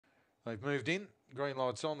They've moved in. Green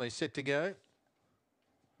light's on. They're set to go.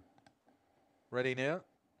 Ready now.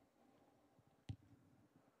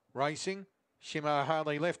 Racing. Shimmer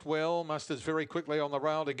Harley left well, musters very quickly on the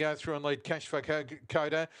rail to go through and lead Cash for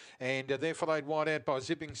Coda, and they're followed wide out by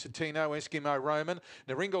Zipping Satino, Eskimo Roman,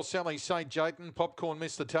 Naringle Sally, St. Jayton, Popcorn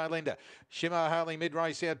missed the tail ender. Shimmer Harley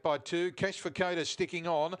mid-race out by 2, Cash for Coda sticking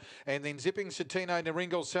on, and then Zipping Satino,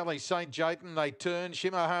 Naringle Sally, St. Jayton, they turn,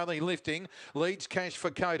 Shimmer Harley lifting, leads Cash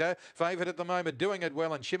for Coda, favoured at the moment, doing it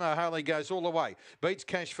well, and Shimmer Harley goes all the way, beats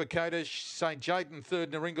Cash for Coda, St. Jayton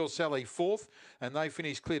third, Naringle Sally fourth, and they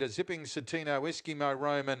finish clear to Zipping Satino, Eskimo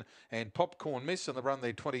Roman and Popcorn Miss, and the run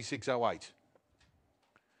there 26.08.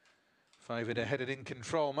 Favoured had it in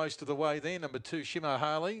control most of the way there. Number 2, Shimmer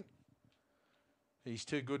Harley. He's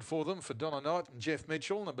too good for them for Donna Knight and Jeff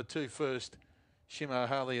Mitchell. Number 2 first, Shimmer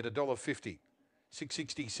Harley at $1.50.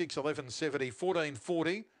 666, 1170,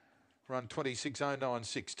 1440. Run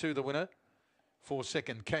 26.096. 2 the winner. 4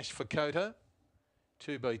 second, Cash for Coda.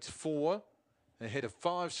 2 beats 4. Ahead of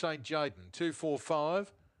 5, St. Jayton.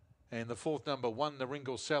 245. And the fourth number 1,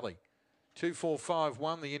 Naringle Sally.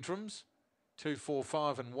 2-4-5-1, the interims.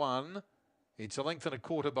 2-4-5 and 1. It's a length and a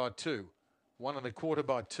quarter by 2. 1 and a quarter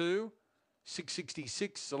by 2.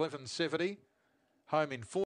 666, 1170. Home in 4.